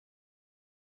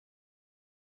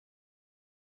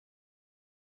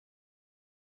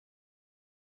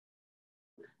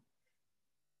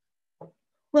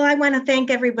Well, I want to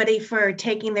thank everybody for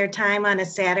taking their time on a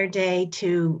Saturday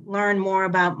to learn more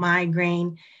about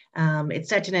migraine. It's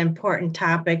such an important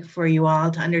topic for you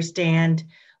all to understand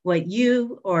what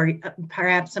you or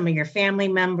perhaps some of your family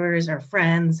members or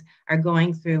friends are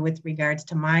going through with regards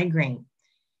to migraine.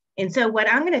 And so what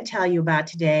I'm going to tell you about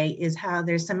today is how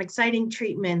there's some exciting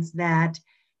treatments that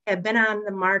have been on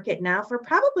the market now for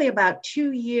probably about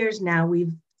 2 years now.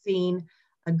 We've seen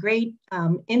a great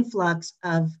influx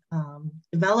of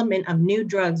development of new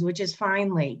drugs, which is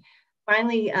finally,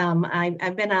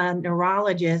 I've been a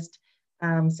neurologist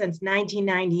since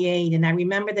 1998. And I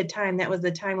remember that was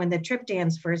the time when the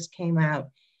triptans first came out.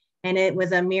 And it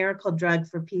was a miracle drug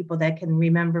for people that can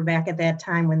remember back at that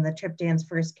time when the triptans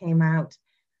first came out.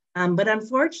 But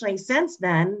unfortunately, since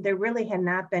then, there really had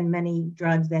not been many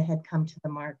drugs that had come to the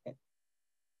market.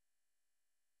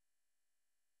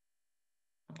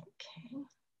 Okay.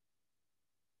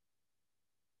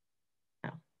 Oh.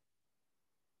 1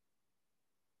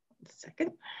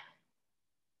 second.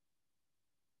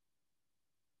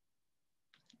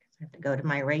 I have to go to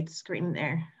my right screen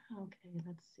there. Okay,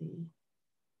 let's see.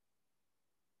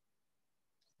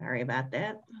 Sorry about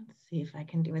that. Let's see if I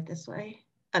can do it this way.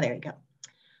 Oh, there we go.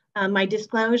 My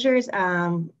disclosures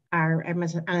are I'm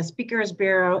on a speakers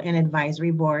bureau and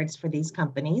advisory boards for these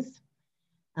companies.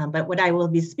 But what I will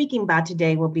be speaking about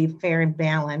today will be fair and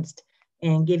balanced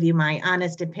and give you my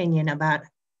honest opinion about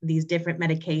these different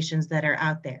medications that are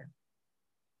out there.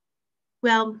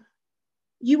 Well,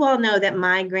 you all know that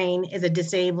migraine is a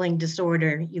disabling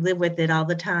disorder. You live with it all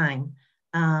the time.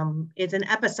 It's an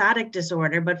episodic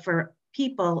disorder, but for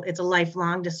people, it's a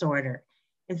lifelong disorder.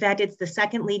 In fact, it's the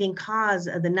second leading cause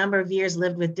of the number of years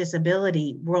lived with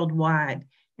disability worldwide.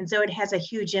 And so it has a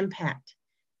huge impact.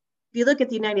 If you look at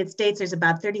the United States, there's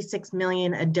about 36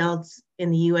 million adults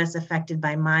in the US affected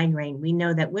by migraine. We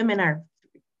know that women are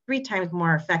 3 times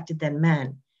more affected than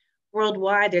men.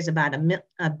 Worldwide, there's about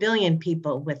a billion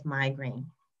people with migraine.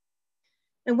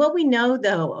 And what we know,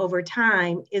 though, over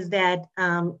time is that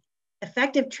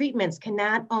effective treatments can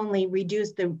not only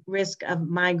reduce the risk of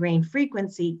migraine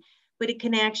frequency, but it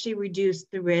can actually reduce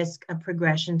the risk of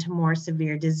progression to more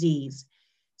severe disease.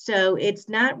 So it's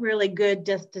not really good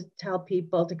just to tell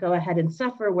people to go ahead and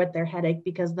suffer with their headache,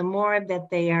 because the more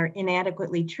that they are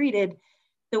inadequately treated,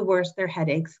 the worse their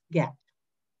headaches get.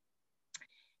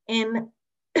 And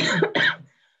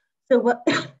so what,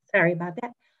 sorry about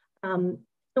that.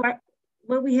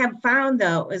 What we have found,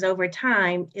 though, is over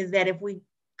time is that if we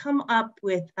come up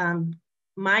with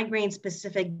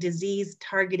migraine-specific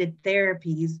disease-targeted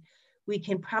therapies, we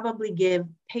can probably give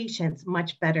patients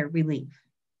much better relief.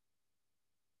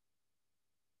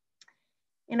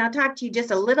 And I'll talk to you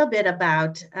just a little bit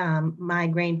about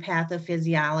migraine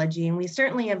pathophysiology, and we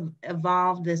certainly have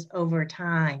evolved this over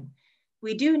time.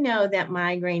 We do know that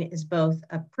migraine is both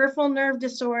a peripheral nerve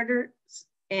disorder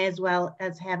as well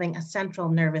as having a central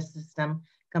nervous system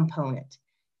component.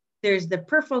 There's the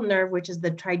peripheral nerve, which is the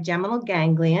trigeminal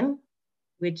ganglion,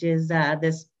 which is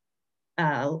this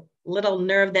little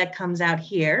nerve that comes out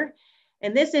here.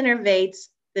 And this innervates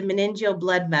the meningeal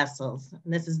blood vessels.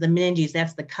 And this is the meninges,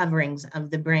 that's the coverings of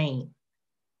the brain.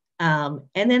 And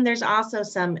then there's also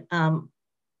some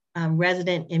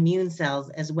resident immune cells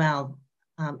as well.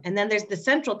 And then there's the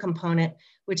central component,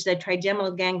 which the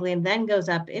trigeminal ganglion then goes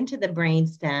up into the brain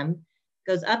stem,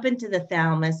 goes up into the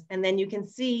thalamus, and then you can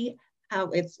see how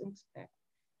it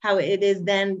is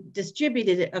then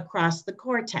distributed across the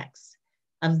cortex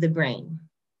of the brain.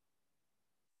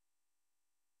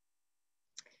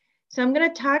 So I'm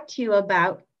going to talk to you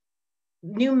about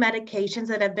new medications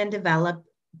that have been developed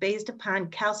based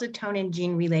upon calcitonin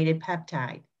gene-related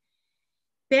peptide.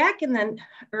 Back in the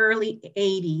early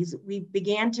 80s, we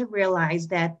began to realize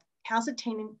that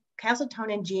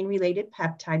calcitonin gene-related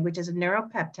peptide, which is a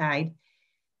neuropeptide,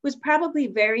 was probably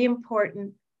very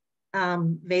important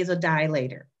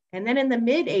vasodilator. And then in the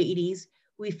mid 80s,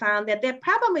 we found that that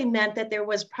probably meant that there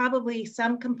was probably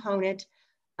some component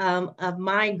of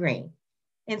migraine.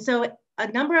 And so a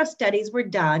number of studies were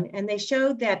done, and they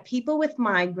showed that people with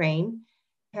migraine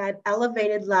had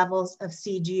elevated levels of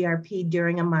CGRP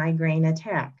during a migraine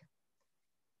attack.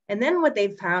 And then what they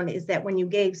found is that when you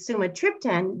gave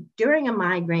sumatriptan during a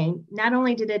migraine, not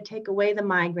only did it take away the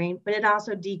migraine, but it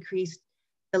also decreased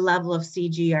the level of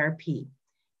CGRP.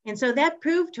 And so that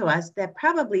proved to us that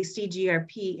probably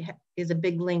CGRP is a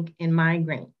big link in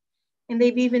migraine. And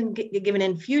they've even given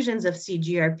infusions of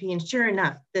CGRP, and sure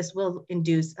enough, this will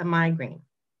induce a migraine.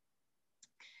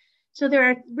 So there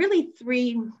are really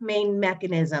 3 main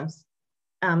mechanisms.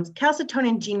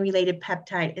 Calcitonin gene-related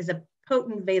peptide is a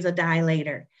potent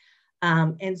vasodilator.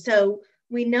 And so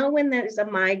we know when there's a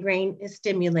migraine is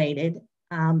stimulated,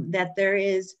 that there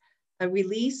is a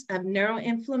release of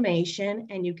neuroinflammation,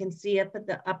 and you can see up at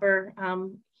the upper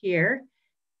here,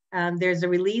 there's a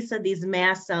release of these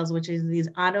mast cells, which is these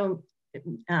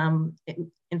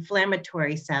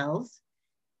inflammatory cells.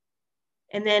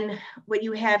 And then what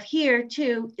you have here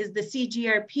too is the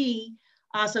CGRP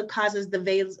also causes the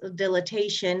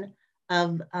vasodilatation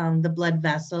of the blood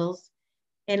vessels.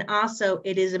 And also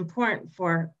it is important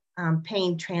for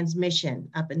pain transmission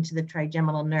up into the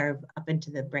trigeminal nerve, up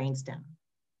into the brainstem.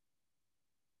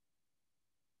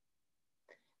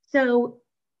 So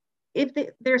if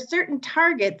there are certain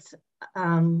targets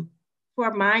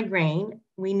for migraine,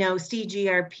 we know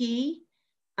CGRP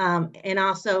and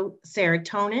also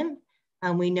serotonin.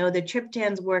 We know the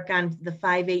triptans work on the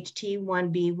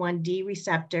 5-HT1B1D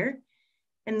receptor.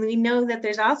 And we know that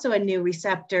there's also a new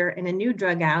receptor and a new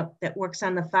drug out that works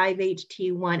on the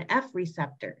 5-HT1F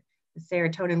receptor, the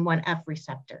serotonin 1F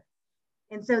receptor.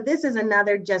 And so this is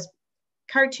another just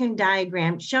cartoon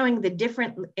diagram showing the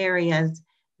different areas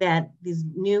that these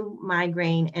new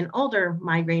migraine and older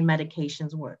migraine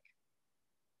medications work.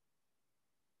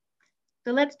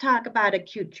 So let's talk about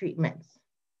acute treatments.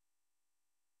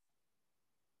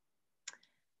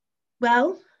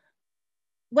 Well,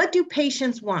 what do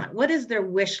patients want? What is their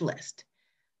wish list?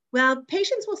 Well,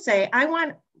 patients will say, I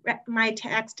want my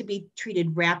attacks to be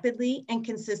treated rapidly and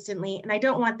consistently, and I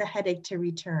don't want the headache to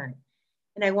return.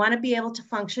 And I want to be able to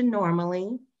function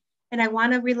normally, and I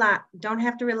want to don't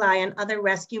have to rely on other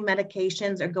rescue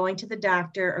medications or going to the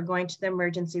doctor or going to the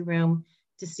emergency room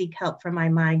to seek help for my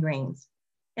migraines.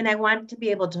 And I want to be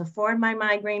able to afford my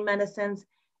migraine medicines,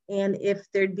 and if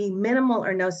there'd be minimal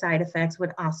or no side effects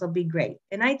would also be great.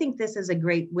 And I think this is a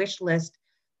great wish list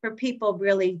for people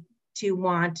really to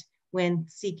want when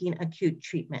seeking acute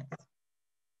treatment.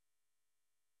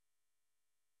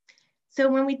 So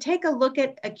when we take a look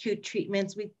at acute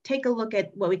treatments, we take a look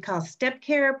at what we call step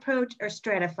care approach or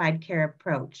stratified care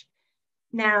approach.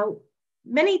 Now,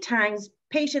 many times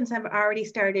patients have already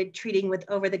started treating with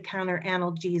over-the-counter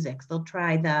analgesics. They'll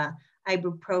try the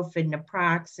ibuprofen,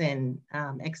 naproxen,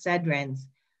 Excedrins,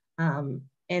 and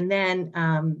then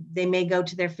they may go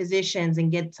to their physicians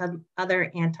and get some other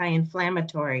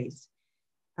anti-inflammatories.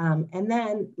 And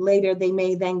then later they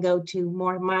may then go to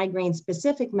more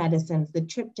migraine-specific medicines, the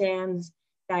triptans,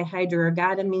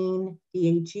 dihydroergotamine,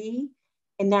 DHE,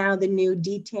 and now the new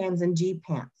D-TANs and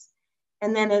G-PANs.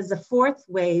 And then as a fourth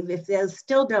wave, if those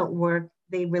still don't work,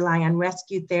 they rely on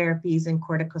rescue therapies and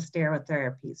corticosteroid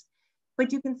therapies.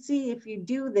 But you can see if you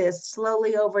do this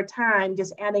slowly over time,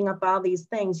 just adding up all these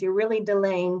things, you're really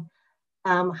delaying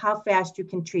how fast you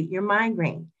can treat your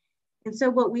migraine. And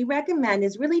so what we recommend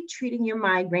is really treating your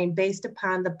migraine based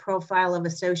upon the profile of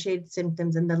associated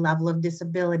symptoms and the level of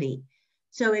disability.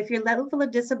 So if your level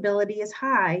of disability is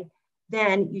high,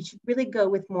 then you should really go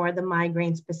with more of the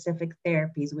migraine-specific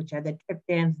therapies, which are the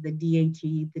triptans, the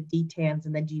DHE, the D-TANs,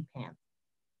 and the G-PANs.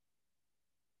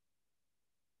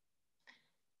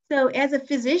 So as a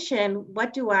physician,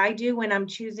 what do I do when I'm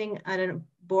choosing an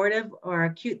abortive or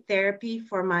acute therapy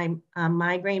for my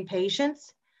migraine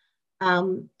patients?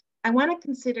 I want to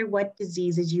consider what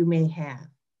diseases you may have.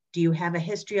 Do you have a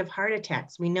history of heart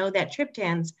attacks? We know that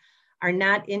triptans are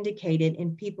not indicated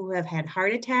in people who have had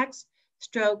heart attacks,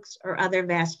 strokes, or other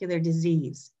vascular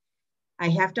disease. I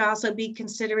have to also be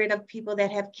considerate of people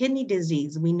that have kidney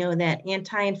disease. We know that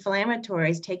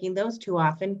anti-inflammatories, taking those too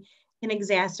often, can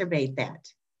exacerbate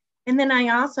that. And then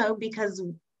I also, because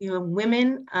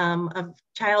women of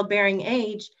childbearing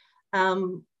age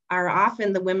are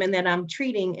often the women that I'm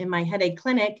treating in my headache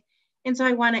clinic. And so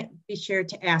I want to be sure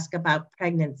to ask about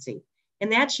pregnancy.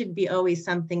 And that should be always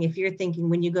something, if you're thinking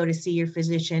when you go to see your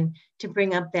physician, to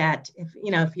bring up that,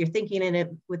 if you're thinking in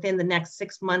it within the next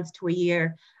 6 months to a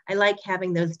year, I like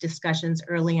having those discussions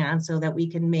early on so that we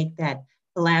can make that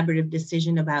collaborative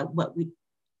decision about what we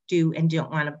do and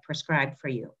don't want to prescribe for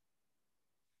you.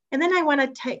 And then I want to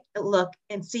take a look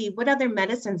and see what other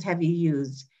medicines have you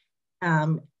used?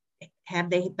 Have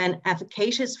they been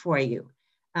efficacious for you?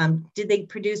 Did they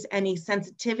produce any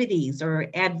sensitivities or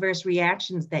adverse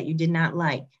reactions that you did not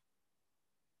like?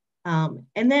 And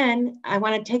then I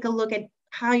want to take a look at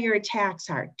how your attacks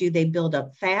are. Do they build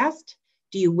up fast?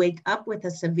 Do you wake up with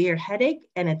a severe headache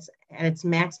and it's at its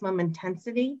maximum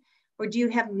intensity? Or do you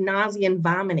have nausea and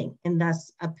vomiting, and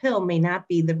thus a pill may not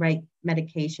be the right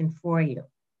medication for you?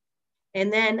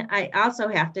 And then I also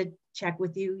have to check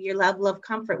with you your level of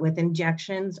comfort with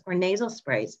injections or nasal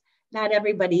sprays. Not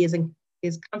everybody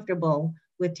is comfortable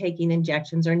with taking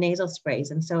injections or nasal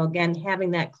sprays. And so again,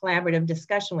 having that collaborative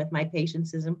discussion with my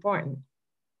patients is important.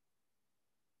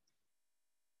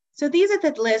 So these are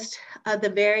the list of the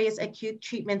various acute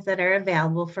treatments that are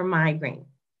available for migraine.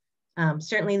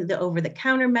 Certainly the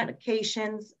over-the-counter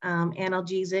medications,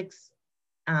 analgesics,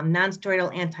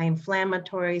 non-steroidal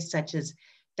anti-inflammatories such as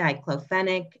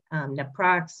diclofenac,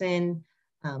 naproxen,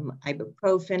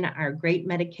 ibuprofen are great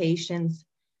medications.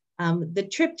 The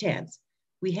triptans,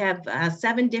 we have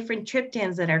 7 different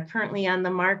triptans that are currently on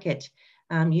the market.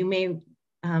 You may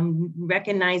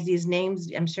recognize these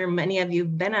names. I'm sure many of you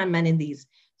have been on many of these.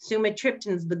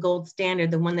 Sumatriptan is the gold standard,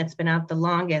 the one that's been out the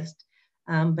longest.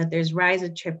 But there's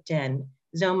rizatriptan,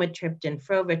 zomatriptan,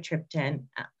 frovatriptan,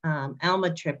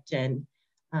 elmatriptan,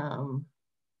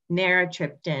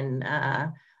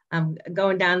 naratriptan. I'm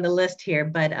going down the list here,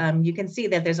 but you can see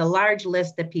that there's a large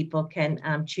list that people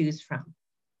can choose from.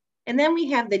 And then we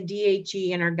have the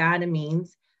DHE and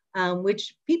ergotamines,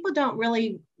 which people don't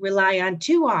really rely on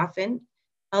too often,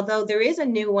 although there is a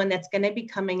new one that's going to be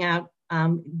coming out,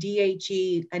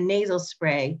 DHE, a nasal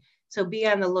spray. So be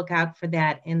on the lookout for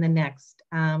that in the next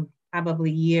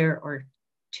probably year or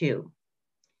 2.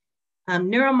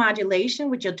 Neuromodulation,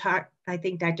 which you'll talk, I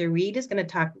think Dr. Reed is going to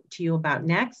talk to you about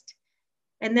next.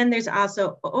 And then there's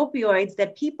also opioids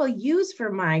that people use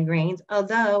for migraines,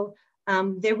 although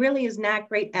there really is not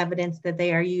great evidence that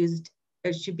they are used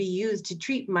or should be used to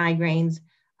treat migraines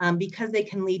because they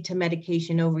can lead to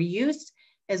medication overuse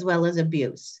as well as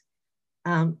abuse.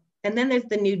 And then there's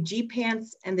the new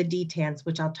GPANs and the DTANs,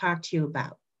 which I'll talk to you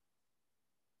about.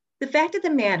 The fact of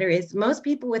the matter is most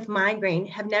people with migraine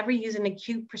have never used an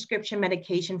acute prescription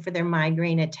medication for their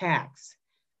migraine attacks.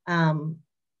 And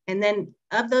then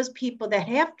of those people that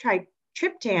have tried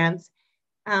triptans,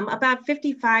 about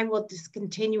 55 will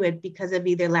discontinue it because of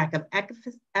either lack of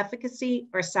efficacy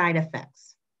or side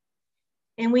effects.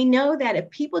 And we know that if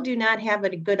people do not have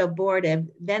a good abortive,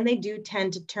 then they do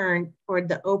tend to turn toward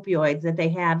the opioids that they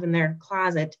have in their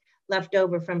closet left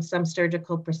over from some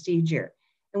surgical procedure.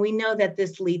 And we know that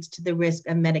this leads to the risk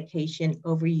of medication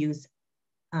overuse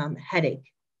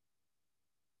headache.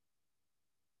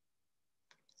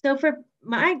 So for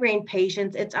migraine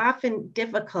patients, it's often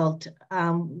difficult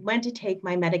when to take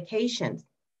my medications.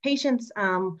 Patients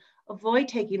avoid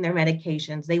taking their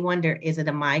medications. They wonder, is it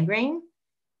a migraine?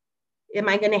 Am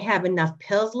I going to have enough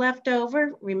pills left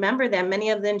over? Remember that many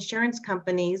of the insurance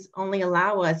companies only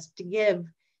allow us to give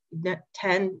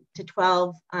 10 to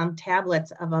 12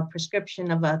 tablets of a prescription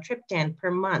of a triptan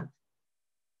per month.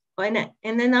 And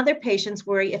then other patients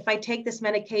worry, if I take this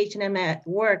medication and I'm at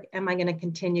work, am I going to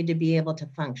continue to be able to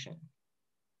function?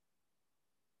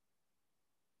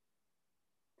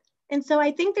 And so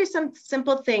I think there's some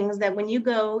simple things that when you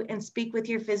go and speak with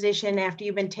your physician after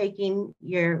you've been taking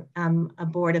your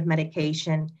abortive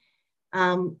medication,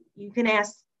 you can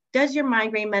ask, does your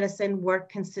migraine medicine work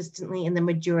consistently in the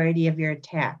majority of your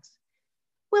attacks?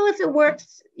 Well, if it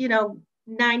works,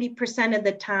 90% of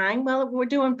the time, well, we're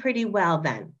doing pretty well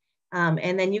then.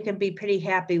 And then you can be pretty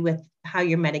happy with how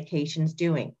your medication's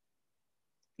doing.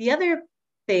 The other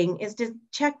thing is to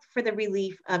check for the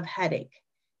relief of headache.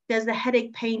 Does the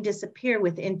headache pain disappear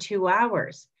within 2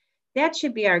 hours? That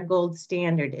should be our gold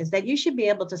standard, is that you should be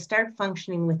able to start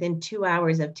functioning within 2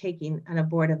 hours of taking an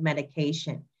abortive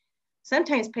medication.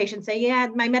 Sometimes patients say, yeah,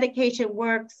 my medication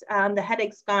works, the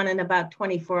headache's gone in about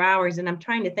 24 hours, and I'm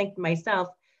trying to think to myself,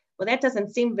 well, that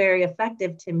doesn't seem very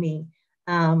effective to me.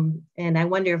 And I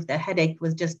wonder if the headache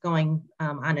was just going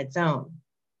on its own.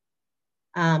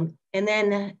 And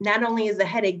then not only is the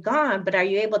headache gone, but are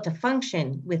you able to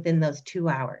function within those 2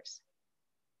 hours?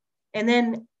 And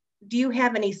then do you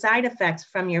have any side effects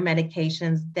from your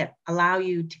medications that allow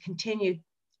you to continue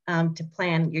to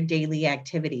plan your daily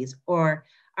activities? Or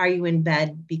are you in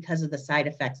bed because of the side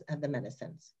effects of the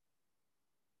medicines?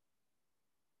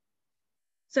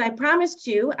 So I promised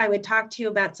you I would talk to you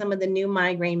about some of the new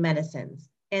migraine medicines.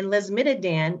 And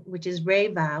lasmiditan, which is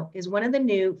Rayvow, is one of the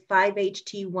new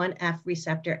 5-HT1F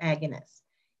receptor agonists.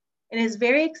 And it is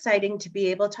very exciting to be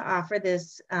able to offer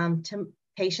this to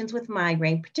patients with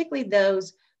migraine, particularly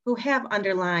those who have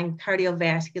underlying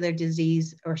cardiovascular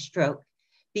disease or stroke,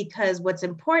 because what's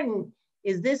important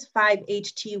is this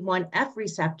 5-HT1F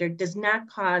receptor does not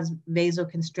cause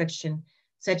vasoconstriction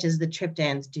such as the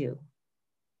triptans do.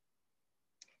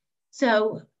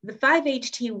 So the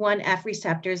 5-HT1F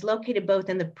receptor is located both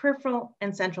in the peripheral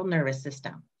and central nervous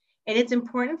system. And it's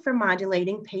important for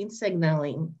modulating pain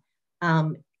signaling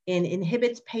and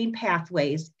inhibits pain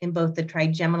pathways in both the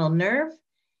trigeminal nerve,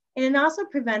 and it also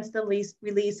prevents the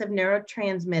release of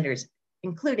neurotransmitters,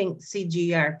 including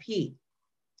CGRP.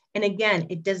 And again,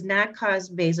 it does not cause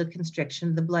vasoconstriction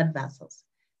of the blood vessels.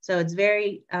 So it's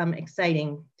very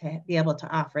exciting to be able to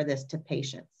offer this to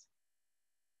patients.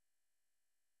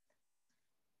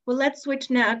 Well, let's switch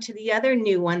now to the other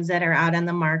new ones that are out on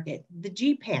the market, the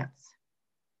gepants.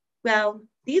 Well,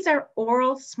 these are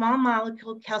oral small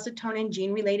molecule calcitonin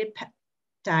gene-related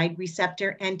peptide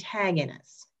receptor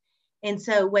antagonists. And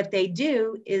so what they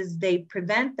do is they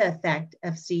prevent the effect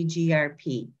of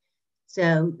CGRP.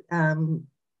 So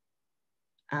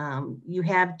you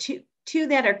have two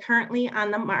that are currently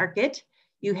on the market.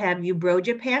 You have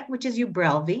ubrogepant, which is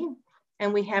Ubrelvy,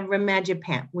 and we have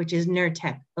rimegepant, which is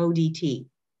Nurtec ODT.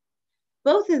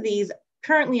 Both of these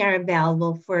currently are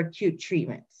available for acute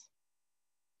treatments.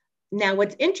 Now,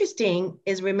 what's interesting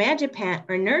is rimegepant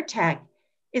or Nurtec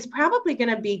is probably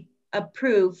going to be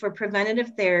approved for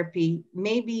preventative therapy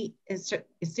maybe as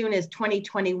soon as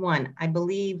 2021. I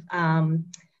believe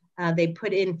they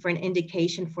put in for an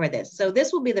indication for this. So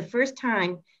this will be the first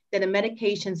time that a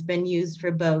medication's been used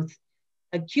for both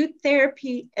acute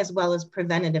therapy as well as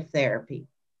preventative therapy.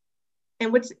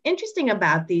 And what's interesting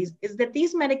about these is that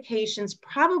these medications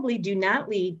probably do not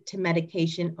lead to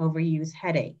medication overuse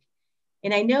headache.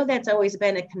 And I know that's always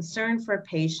been a concern for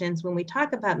patients. When we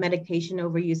talk about medication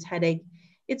overuse headache,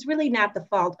 it's really not the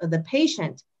fault of the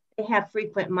patient. They have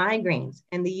frequent migraines,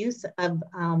 and the use of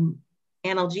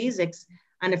analgesics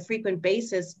on a frequent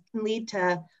basis can lead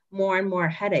to more and more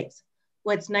headaches.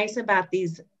 What's nice about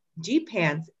these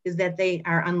gepants is that they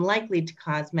are unlikely to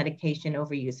cause medication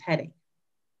overuse headache.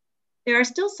 There are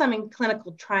still some in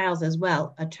clinical trials as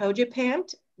well.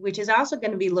 Atogepant, which is also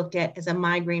going to be looked at as a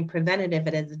migraine preventative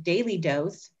and as a daily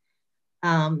dose.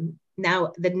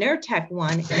 Now, the Nurtec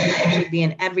one is going to be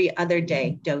an every other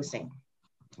day dosing.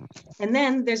 And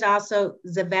then there's also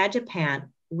zavegepant,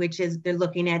 which is they're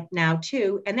looking at now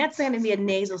too, and that's going to be a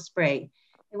nasal spray.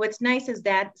 And what's nice is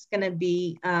that's going to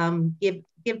be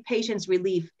give patients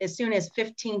relief as soon as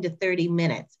 15 to 30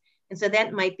 minutes. And so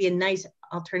that might be a nice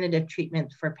alternative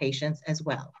treatment for patients as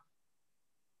well.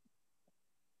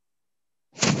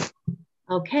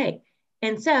 Okay,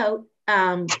 and so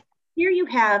here you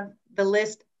have the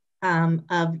list of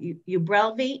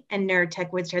Ubrelvy and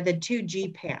Nurtec, which are the two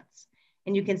gepants.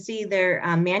 And you can see their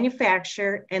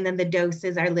manufacturer and then the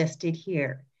doses are listed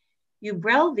here.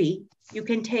 Ubrelvy, you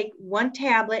can take one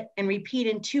tablet and repeat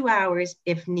in 2 hours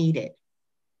if needed.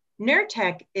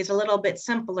 Nurtec is a little bit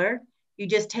simpler. You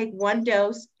just take one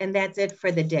dose and that's it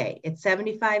for the day. It's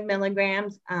 75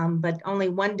 milligrams, but only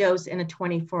one dose in a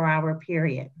 24-hour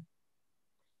period.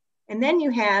 And then you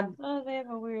have they have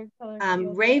a weird color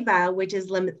Rayvow, which is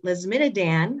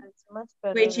lasmiditan,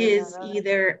 which is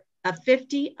either a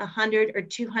 50, 100, or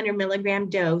 200 milligram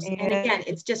dose. And again,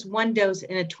 it's just one dose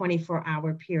in a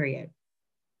 24-hour period.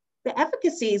 The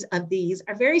efficacies of these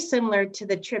are very similar to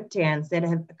the triptans that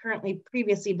have currently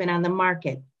previously been on the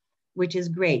market, which is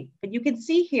great. But you can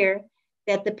see here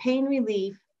that the pain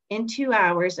relief in 2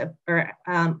 hours,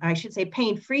 I should say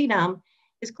pain freedom,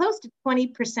 is close to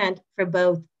 20% for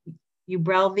both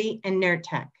Ubrelvy and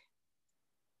Nurtec.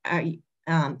 And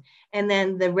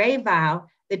then the Rayvow,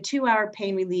 the 2-hour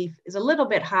pain relief is a little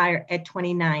bit higher at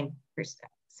 29%.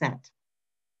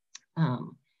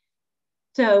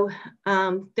 So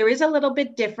there is a little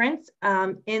bit difference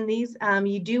in these.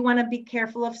 You do want to be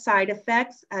careful of side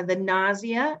effects. The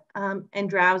nausea and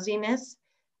drowsiness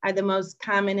are the most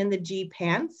common in the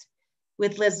gepants.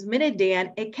 With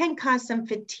lasmiditan, it can cause some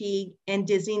fatigue and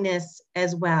dizziness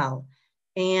as well.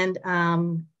 And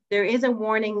there is a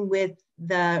warning with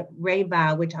the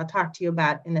Rayvow, which I'll talk to you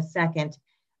about in a second.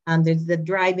 There's the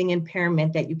driving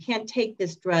impairment that you can't take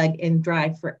this drug and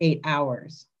drive for 8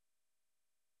 hours.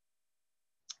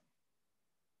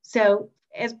 So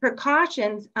as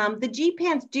precautions, the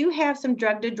gepants do have some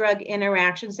drug-to-drug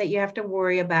interactions that you have to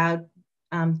worry about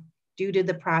due to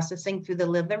the processing through the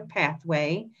liver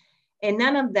pathway. And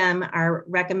none of them are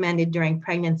recommended during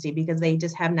pregnancy because they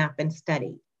just have not been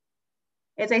studied.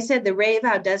 As I said, the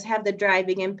Rayvow does have the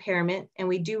driving impairment, and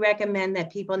we do recommend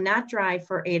that people not drive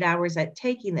for 8 hours at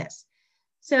taking this.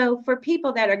 So for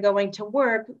people that are going to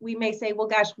work, we may say, well,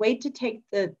 gosh, wait to take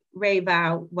the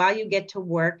Rayvow while you get to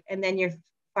work, and then you're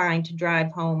fine to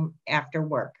drive home after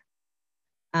work.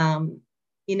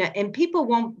 You know, and people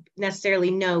won't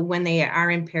necessarily know when they are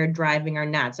impaired driving or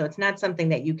not. So it's not something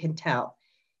that you can tell.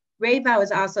 Rayvow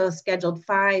is also a Scheduled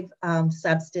 5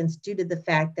 substance due to the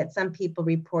fact that some people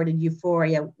reported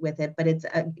euphoria with it, but it's,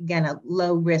 again, a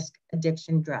low-risk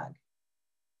addiction drug.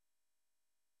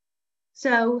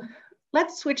 So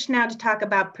let's switch now to talk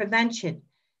about prevention.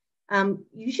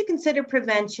 You should consider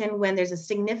prevention when there's a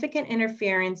significant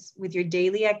interference with your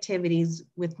daily activities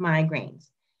with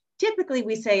migraines. Typically,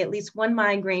 we say at least 1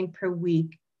 migraine per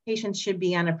week, patients should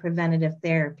be on a preventative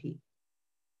therapy.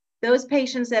 Those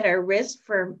patients that are at risk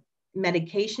for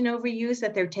medication overuse,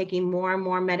 that they're taking more and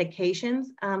more medications,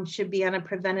 should be on a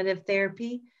preventative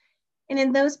therapy. And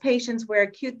in those patients where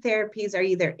acute therapies are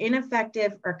either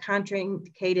ineffective or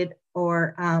contraindicated,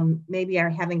 or maybe are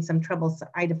having some trouble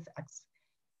side effects.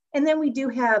 And then we do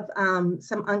have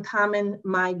some uncommon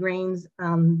migraines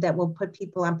that will put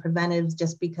people on preventives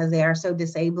just because they are so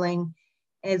disabling,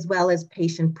 as well as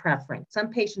patient preference.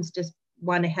 Some patients just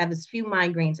want to have as few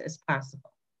migraines as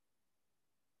possible.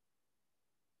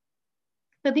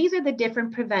 So these are the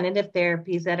different preventative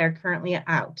therapies that are currently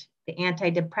out. The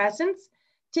antidepressants,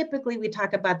 typically we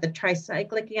talk about the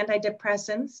tricyclic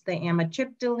antidepressants, the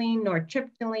amitriptyline,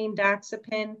 nortriptyline,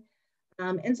 doxepin,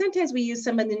 and sometimes we use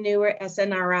some of the newer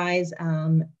SNRIs,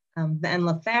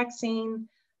 venlafaxine,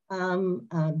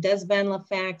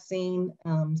 desvenlafaxine,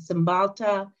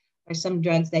 Cymbalta, are some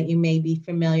drugs that you may be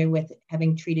familiar with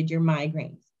having treated your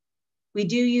migraines. We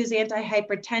do use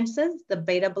antihypertensives, the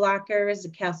beta blockers, the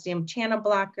calcium channel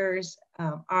blockers,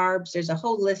 ARBs. There's a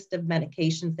whole list of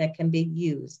medications that can be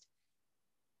used.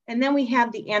 And then we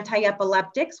have the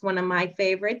anti-epileptics. One of my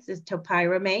favorites is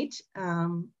topiramate.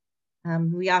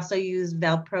 We also use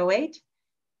valproate.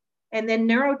 And then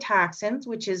neurotoxins,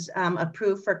 which is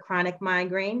approved for chronic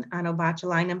migraine,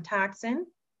 onabotulinum toxin.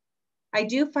 I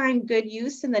do find good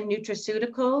use in the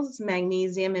nutraceuticals,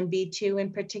 magnesium and B2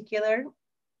 in particular.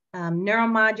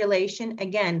 Neuromodulation,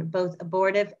 again, both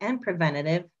abortive and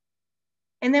preventative.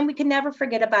 And then we can never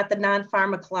forget about the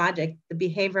non-pharmacologic, the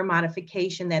behavior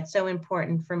modification that's so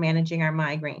important for managing our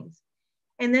migraines.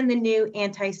 And then the new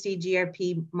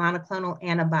anti-CGRP monoclonal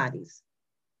antibodies.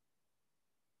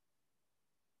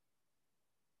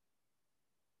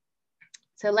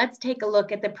 So let's take a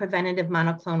look at the preventative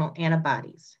monoclonal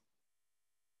antibodies.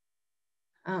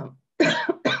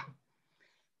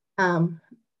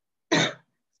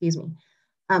 Excuse me.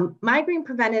 Migraine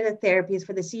preventative therapies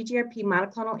for the CGRP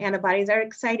monoclonal antibodies are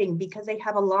exciting because they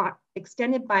have a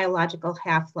extended biological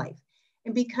half-life.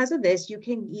 And because of this, you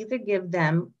can either give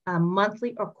them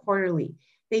monthly or quarterly.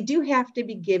 They do have to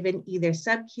be given either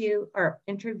sub-Q or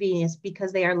intravenous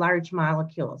because they are large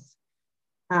molecules.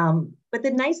 But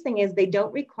the nice thing is they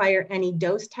don't require any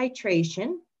dose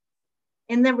titration.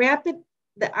 And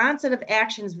the onset of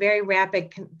action is very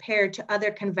rapid compared to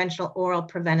other conventional oral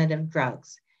preventative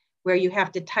drugs, where you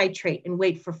have to titrate and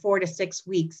wait for 4 to 6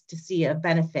 weeks to see a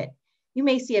benefit. You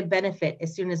may see a benefit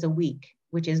as soon as a week,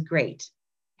 which is great.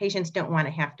 Patients don't want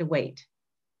to have to wait.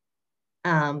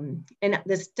 And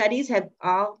the studies have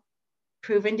all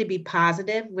proven to be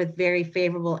positive with very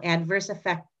favorable adverse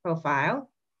effect profile.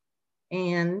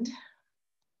 And,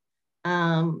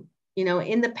 you know,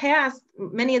 in the past,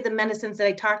 many of the medicines that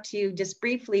I talked to you just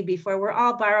briefly before were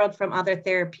all borrowed from other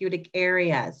therapeutic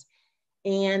areas.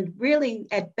 And really,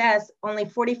 at best, only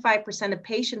 45% of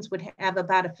patients would have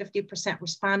about a 50%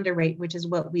 responder rate, which is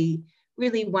what we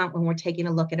really want when we're taking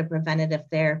a look at a preventative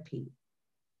therapy.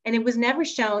 And it was never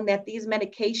shown that these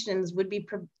medications would be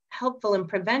helpful in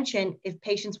prevention if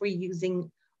patients were overusing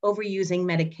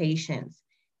medications.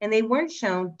 And they weren't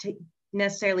shown to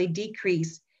necessarily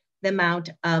decrease the amount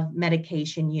of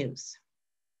medication use.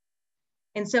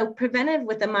 And so preventive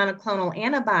with the monoclonal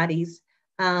antibodies,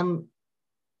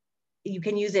 you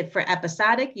can use it for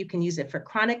episodic, you can use it for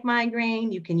chronic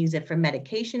migraine, you can use it for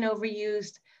medication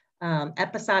overuse,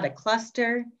 episodic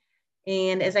cluster.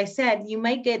 And as I said, you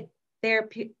might get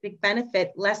therapeutic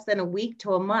benefit less than a week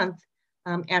to a month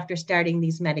after starting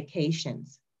these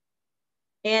medications.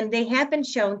 And they have been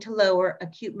shown to lower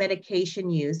acute medication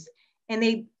use, and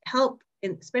they help,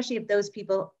 especially if those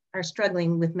people are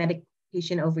struggling with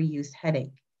medication overuse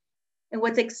headache. And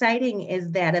what's exciting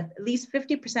is that at least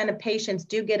 50% of patients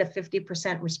do get a 50%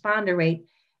 responder rate,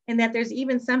 and that there's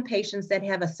even some patients that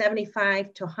have a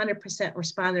 75 to 100%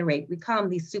 responder rate. We call them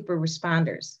these super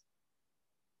responders.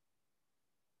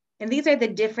 And these are the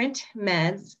different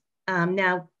meds.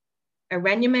 Now,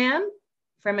 arenumab,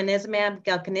 fremanezumab,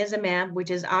 galcanezumab, which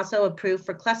is also approved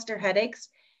for cluster headaches,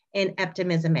 and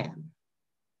eptimizumab.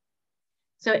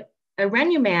 So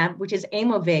arenumab, which is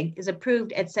Aimovig, is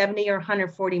approved at 70 or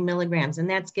 140 milligrams, and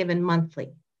that's given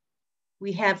monthly.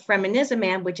 We have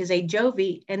fremanezumab, which is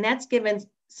Ajovy, and that's given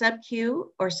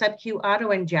sub-Q or sub-Q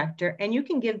auto-injector, and you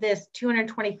can give this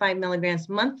 225 milligrams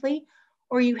monthly,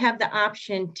 or you have the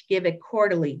option to give it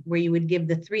quarterly, where you would give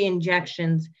the 3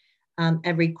 injections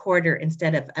every quarter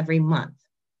instead of every month.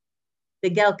 The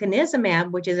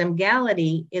galcanezumab, which is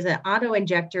Emgality, is an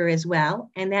auto-injector as well,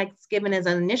 and that's given as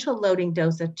an initial loading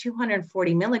dose of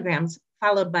 240 milligrams,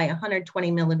 followed by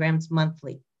 120 milligrams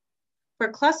monthly. For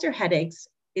cluster headaches,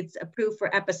 it's approved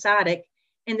for episodic,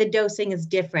 and the dosing is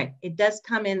different. It does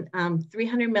come in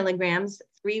 300 milligrams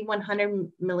 3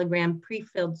 100 milligram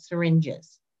pre-filled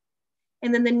syringes.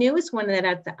 And then the newest one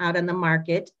that's out on the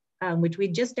market, which we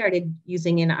just started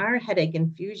using in our headache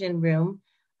infusion room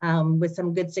with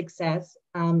some good success,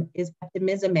 is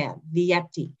Optimizumab,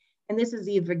 Vyepti. And this is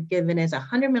either given as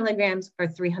 100 milligrams or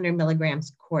 300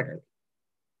 milligrams quarterly.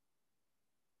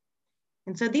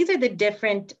 And so these are the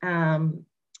different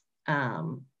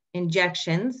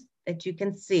injections that you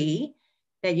can see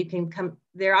that you can come.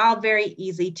 They're all very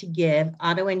easy to give,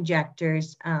 auto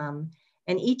injectors.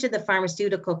 And each of the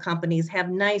pharmaceutical companies have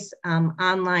nice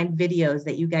online videos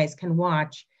that you guys can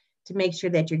watch to make sure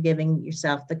that you're giving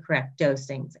yourself the correct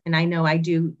dosings. And I know I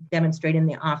do demonstrate in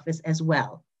the office as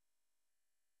well.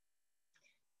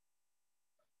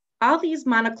 All these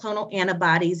monoclonal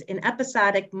antibodies in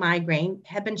episodic migraine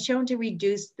have been shown to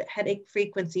reduce the headache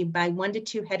frequency by 1 to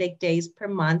 2 headache days per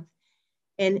month,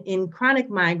 and in chronic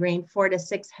migraine, 4 to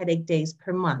 6 headache days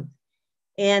per month.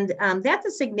 And that's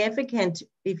a significant,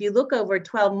 if you look over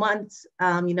 12 months,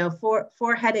 you know,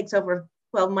 four headaches over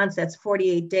 12 months, that's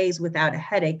 48 days without a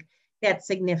headache. That's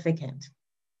significant.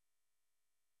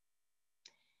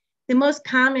 The most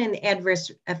common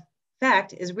adverse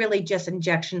effect is really just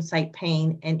injection site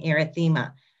pain and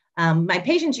erythema. My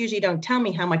patients usually don't tell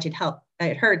me how much it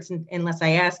hurts unless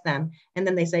I ask them. And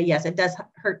then they say, yes, it does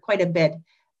hurt quite a bit,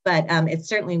 but it's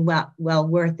certainly well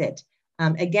worth it.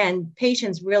 Again,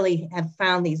 patients really have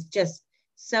found these just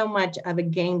so much of a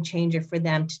game changer for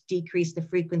them to decrease the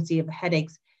frequency of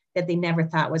headaches that they never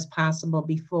thought was possible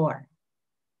before.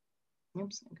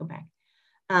 Oops, go back.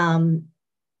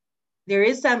 There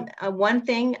is one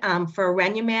thing for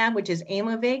Renumab, which is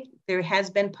Aimovig. There has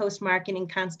been post-marketing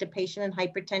constipation and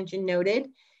hypertension noted.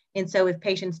 And so if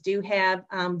patients do have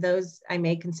those, I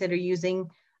may consider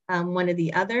using one of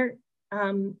the other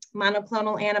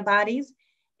monoclonal antibodies.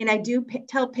 And I do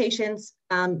tell patients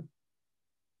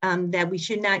that we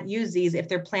should not use these if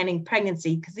they're planning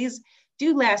pregnancy, because these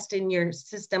do last in your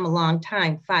system a long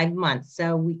time, 5 months.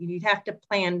 So you'd have to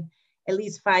plan at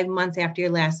least 5 months after your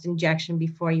last injection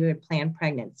before you would plan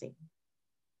pregnancy.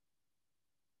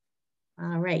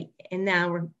 All right, and now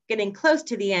we're getting close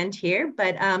to the end here,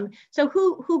 but so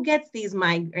who gets these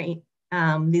migraine,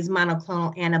 these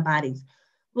monoclonal antibodies?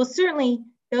 Well, certainly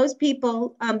those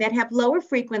people that have lower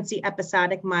frequency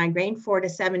episodic migraine, 4 to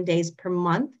 7 days per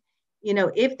month, you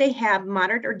know, if they have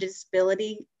moderate or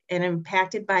disability and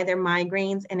impacted by their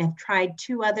migraines and have tried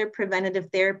 2 other preventative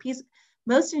therapies,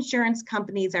 most insurance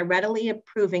companies are readily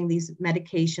approving these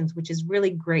medications, which is really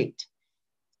great.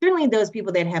 Certainly those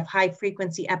people that have high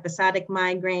frequency episodic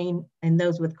migraine and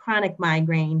those with chronic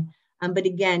migraine, but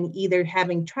again, either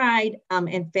having tried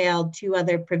and failed 2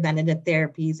 other preventative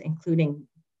therapies, including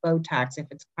Botox if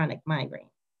it's chronic migraine.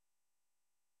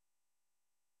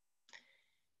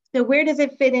 So where does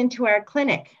it fit into our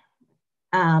clinic?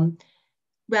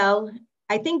 Well,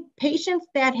 I think patients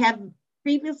that have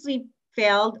previously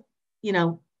failed, you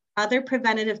know, other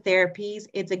preventative therapies,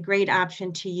 it's a great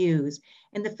option to use.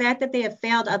 And the fact that they have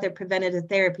failed other preventative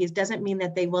therapies doesn't mean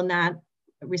that they will not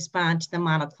respond to the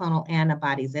monoclonal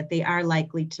antibodies, that they are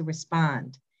likely to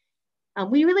respond.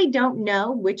 We really don't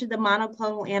know which of the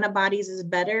monoclonal antibodies is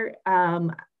better.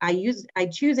 I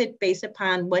choose it based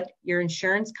upon what your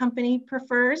insurance company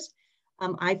prefers.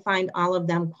 I find all of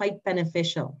them quite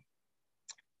beneficial.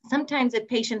 Sometimes if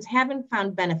patients haven't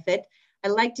found benefit, I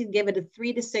like to give it a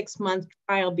 3 to 6 month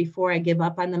trial before I give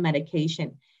up on the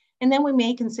medication. And then we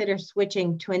may consider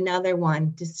switching to another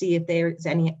one to see if there's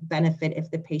any benefit if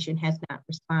the patient has not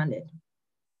responded.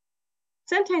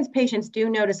 Sometimes patients do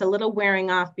notice a little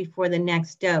wearing off before the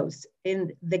next dose.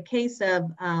 In the case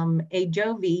of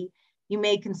Ajovy, you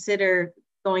may consider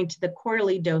going to the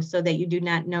quarterly dose so that you do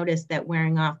not notice that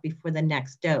wearing off before the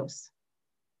next dose.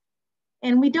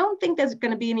 And we don't think there's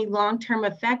going to be any long-term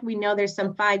effect. We know there's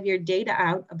some 5-year data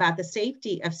out about the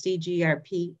safety of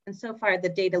CGRP, and so far the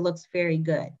data looks very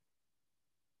good.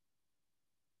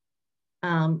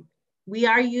 We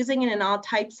are using it in all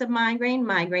types of migraine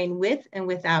with and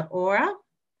without aura,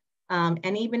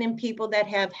 and even in people that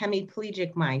have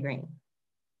hemiplegic migraine.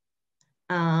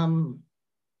 And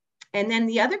then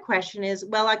the other question is,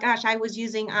 well, gosh, I was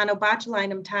using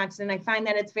onabotulinum toxin and I find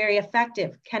that it's very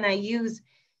effective. Can I use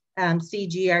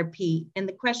CGRP? And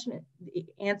the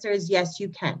answer is yes, you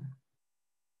can.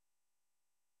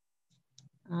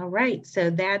 All right, so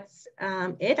that's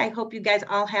it. I hope you guys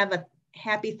all have a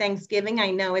happy Thanksgiving.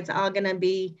 I know it's all gonna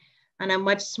be on a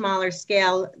much smaller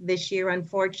scale this year,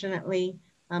 unfortunately,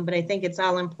 but I think it's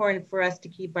all important for us to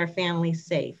keep our families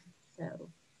safe. So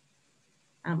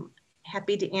I'm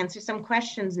happy to answer some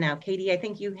questions now. Katie, I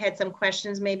think you had some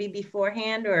questions maybe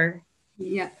beforehand or?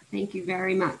 Yeah, thank you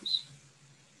very much.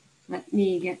 Let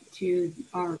me get to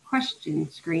our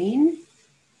question screen.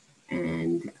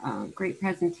 And great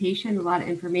presentation, a lot of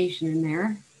information in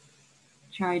there.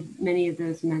 Tried many of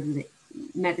those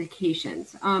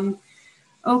medications.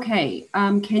 Okay,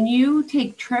 can you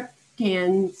take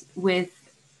triptans with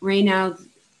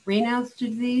Raynaud's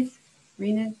disease?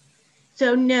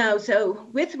 So no, so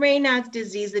with Raynaud's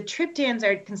disease, the triptans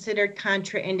are considered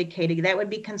contraindicated. That would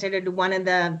be considered one of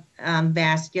the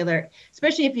vascular,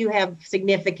 especially if you have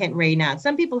significant Raynaud's.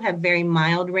 Some people have very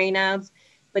mild Raynaud's,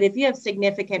 but if you have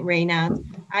significant Raynaud's,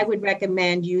 I would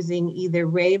recommend using either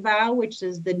Rayvow, which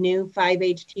is the new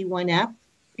 5-HT1F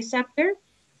receptor.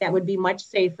 That would be much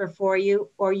safer for you,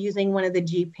 or using one of the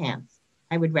GPANs.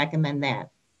 I would recommend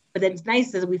that. But it's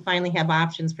nice that we finally have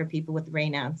options for people with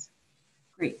Raynaud's.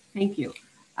 Great, thank you.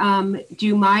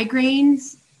 Do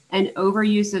migraines and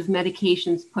overuse of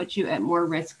medications put you at more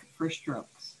risk for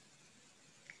strokes?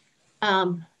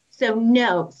 So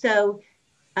no. So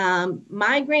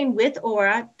migraine with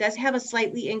aura does have a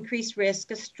slightly increased risk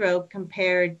of stroke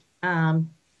compared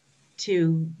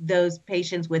to those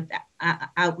patients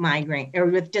without migraine or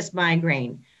with just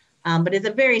migraine, but it's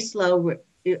a very slow,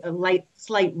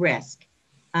 slight risk.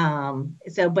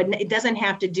 But it doesn't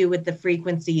have to do with the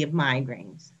frequency of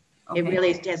migraines. Okay. It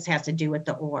really just has to do with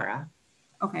the aura.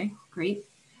 Okay, great.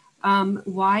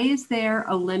 Why is there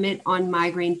a limit on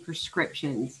migraine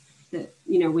prescriptions that,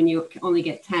 when you only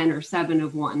get 10 or 7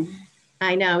 of one?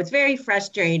 I know, it's very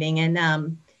frustrating. And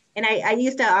I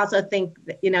used to also think,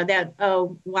 that,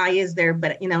 oh, why is there?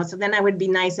 But, so then I would be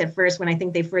nice at first when I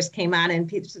think they first came out and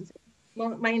people said,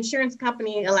 well, my insurance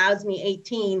company allows me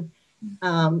 18.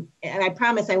 And I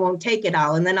promise I won't take it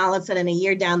all. And then all of a sudden, a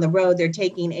year down the road, they're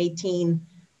taking 18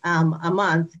 a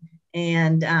month.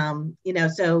 And,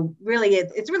 so really,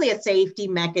 it's really a safety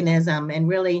mechanism, and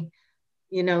really,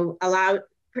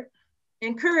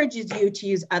 encourages you to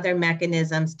use other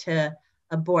mechanisms to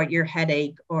abort your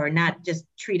headache, or not just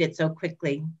treat it so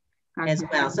quickly as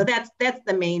well. So that's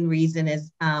the main reason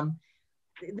is, the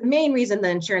main reason the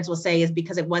insurance will say is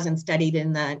because it wasn't studied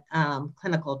in the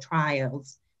clinical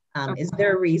trials. Is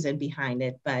their reason behind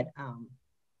it, but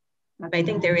I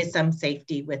think there is some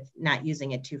safety with not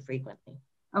using it too frequently.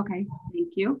 Okay,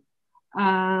 thank you.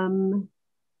 Do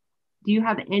you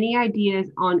have any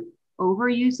ideas on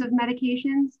overuse of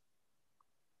medications?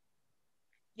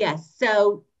 Yes,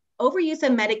 so overuse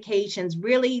of medications,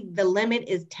 really the limit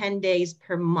is 10 days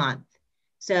per month.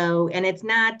 So, and it's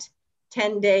not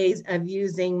 10 days of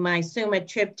using my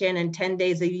sumatriptan and 10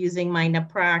 days of using my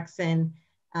naproxen.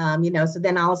 So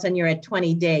then all of a sudden you're at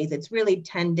 20 days. It's really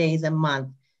 10 days a month.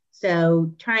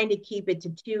 So trying to keep it to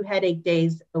 2 headache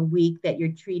days a week that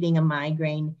you're treating a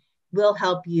migraine will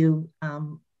help you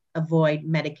avoid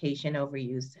medication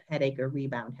overuse, headache or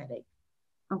rebound headache.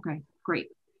 Okay,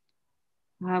 great.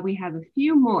 We have a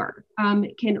few more.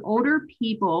 Can older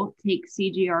people take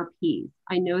CGRPs?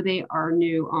 I know they are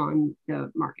new on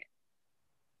the market.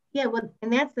 Yeah, well,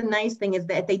 and that's the nice thing is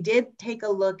that they did take a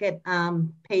look at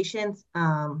patients,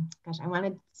 gosh, I want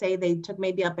to say they took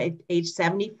maybe up at age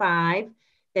 75,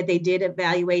 that they did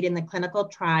evaluate in the clinical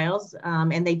trials.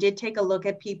 And they did take a look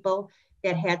at people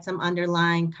that had some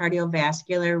underlying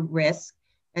cardiovascular risk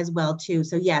as well too.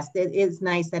 So yes, it is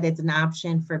nice that it's an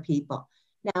option for people.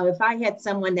 Now, if I had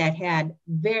someone that had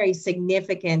very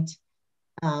significant,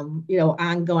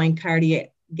 ongoing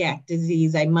cardiac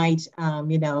disease, I might,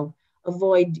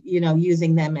 avoid,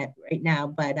 using them right now.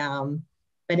 But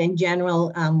in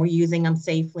general, we're using them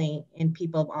safely in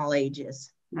people of all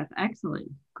ages. That's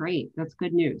excellent. Great. That's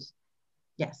good news.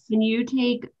 Yes. Can you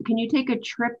take a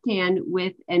triptan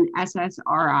with an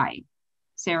SSRI,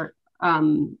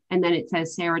 and then it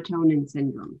says serotonin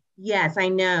syndrome? Yes, I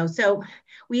know. So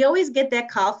we always get that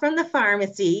call from the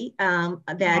pharmacy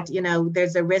that,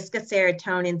 there's a risk of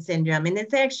serotonin syndrome, and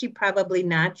it's actually probably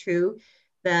not true.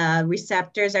 The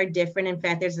receptors are different. In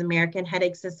fact, there's the American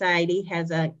Headache Society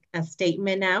has a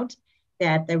statement out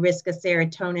that the risk of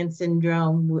serotonin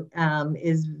syndrome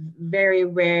is very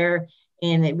rare,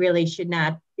 and it really should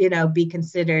not, be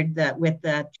considered with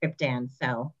the triptan.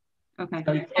 So, okay.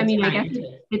 So I guess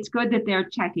it's good that they're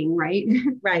checking, right?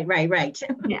 Right.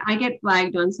 Yeah, I get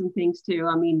flagged on some things too.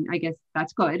 I guess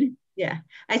that's good. Yeah,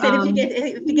 I said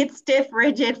if you get stiff,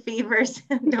 rigid fevers,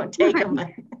 don't take them.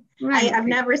 Right. I've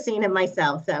never seen it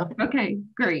myself, so. Okay,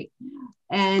 great.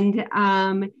 And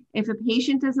if a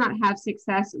patient does not have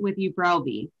success with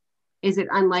Ubrelvy, is it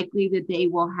unlikely that they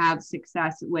will have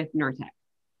success with Nurtec?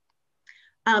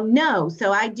 No,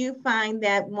 so I do find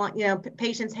that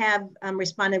patients have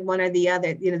responded one or the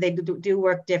other. They do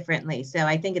work differently. So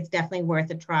I think it's definitely worth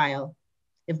a trial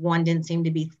if one didn't seem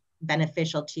to be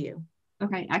beneficial to you.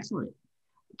 Okay, excellent.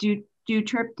 do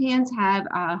triptans have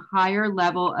a higher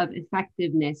level of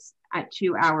effectiveness at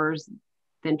 2 hours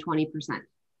than 20%?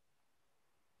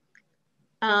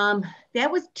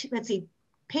 That was, let's see,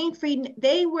 pain-free,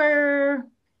 they were, I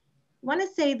want to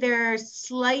say they're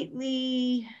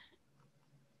slightly,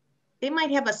 they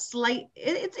might have a slight,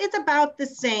 it's about the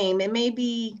same. It may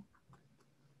be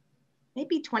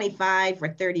maybe 25 or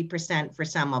 30% for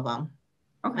some of them.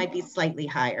 Okay. Might be slightly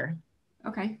higher.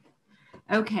 Okay.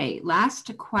 Okay,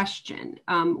 last question.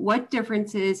 What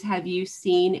differences have you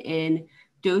seen in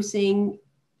dosing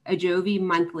Ajovy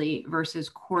monthly versus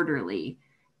quarterly?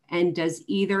 And does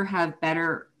either have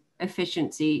better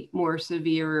efficiency, more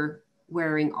severe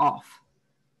wearing off?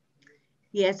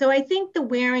 Yeah, so I think the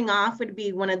wearing off would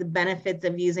be one of the benefits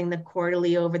of using the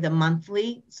quarterly over the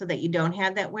monthly so that you don't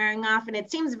have that wearing off. And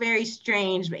it seems very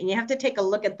strange, but you have to take a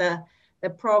look at the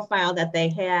profile that they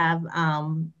have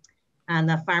on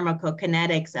the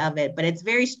pharmacokinetics of it. But it's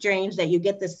very strange that you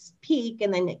get this peak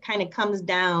and then it kind of comes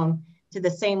down to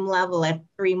the same level at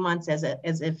 3 months as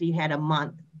if you had a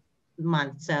month.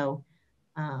 So,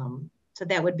 so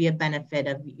that would be a benefit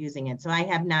of using it. So I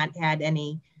have not had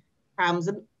any problems.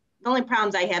 The only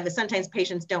problems I have is sometimes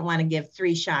patients don't want to give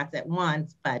 3 shots at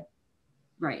once, but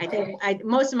right. I think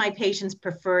most of my patients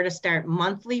prefer to start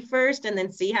monthly first and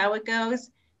then see how it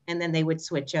goes, and then they would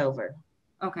switch over.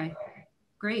 Okay,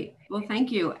 great. Well,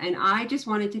 thank you. And I just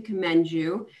wanted to commend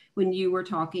you when you were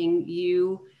talking,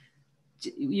 you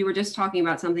were just talking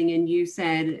about something and you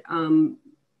said,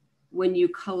 when you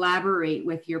collaborate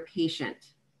with your patient.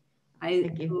 I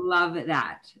love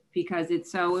that because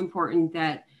it's so important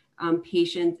that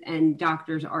patients and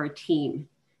doctors are a team.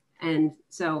 And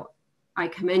so I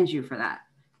commend you for that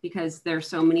because there's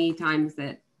so many times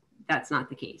that that's not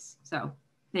the case. So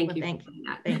thank you for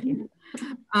that. Thank you.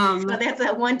 So that's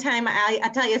a one time,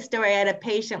 I'll tell you a story. I had a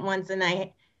patient once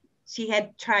and she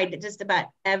had tried just about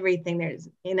everything. There's,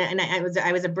 you know, and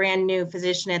I was a brand new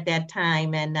physician at that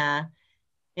time, and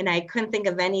I couldn't think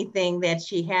of anything that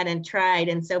she hadn't tried.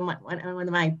 And so one of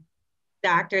my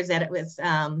doctors that it was,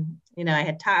 you know, I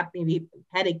had taught maybe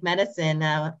headache medicine.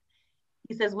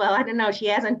 He says, well, I don't know, she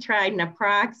hasn't tried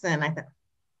naproxen. I thought,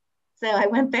 so I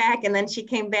went back and then she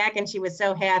came back and she was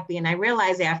so happy. And I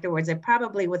realized afterwards, it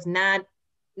probably was not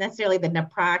necessarily the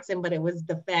naproxen, but it was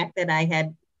the fact that I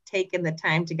had taken the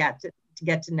time to get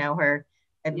to know her,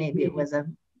 that maybe it was a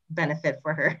benefit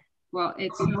for her. Well,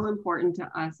 it's so important to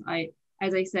us.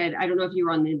 As I said, I don't know if you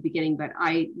were on the beginning, but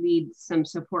I lead some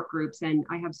support groups and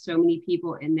I have so many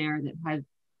people in there that have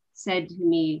said to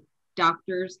me,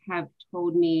 doctors have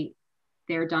told me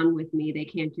they're done with me. They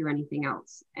can't do anything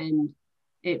else. And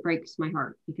it breaks my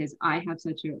heart because I have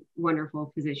such a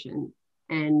wonderful physician.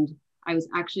 And I was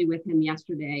actually with him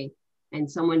yesterday and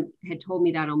someone had told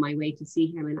me that on my way to see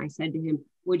him. And I said to him,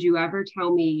 would you ever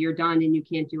tell me you're done and you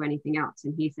can't do anything else?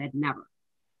 And he said, never.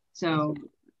 So,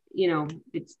 you know,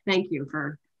 it's thank you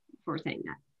for saying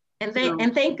that.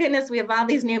 And thank goodness we have all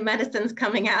these new medicines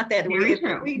coming out that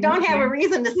we don't have a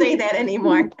reason to say that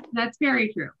anymore. That's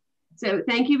very true. So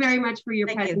thank you very much for your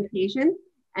presentation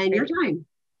and your time.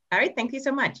 All right. Thank you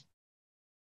so much.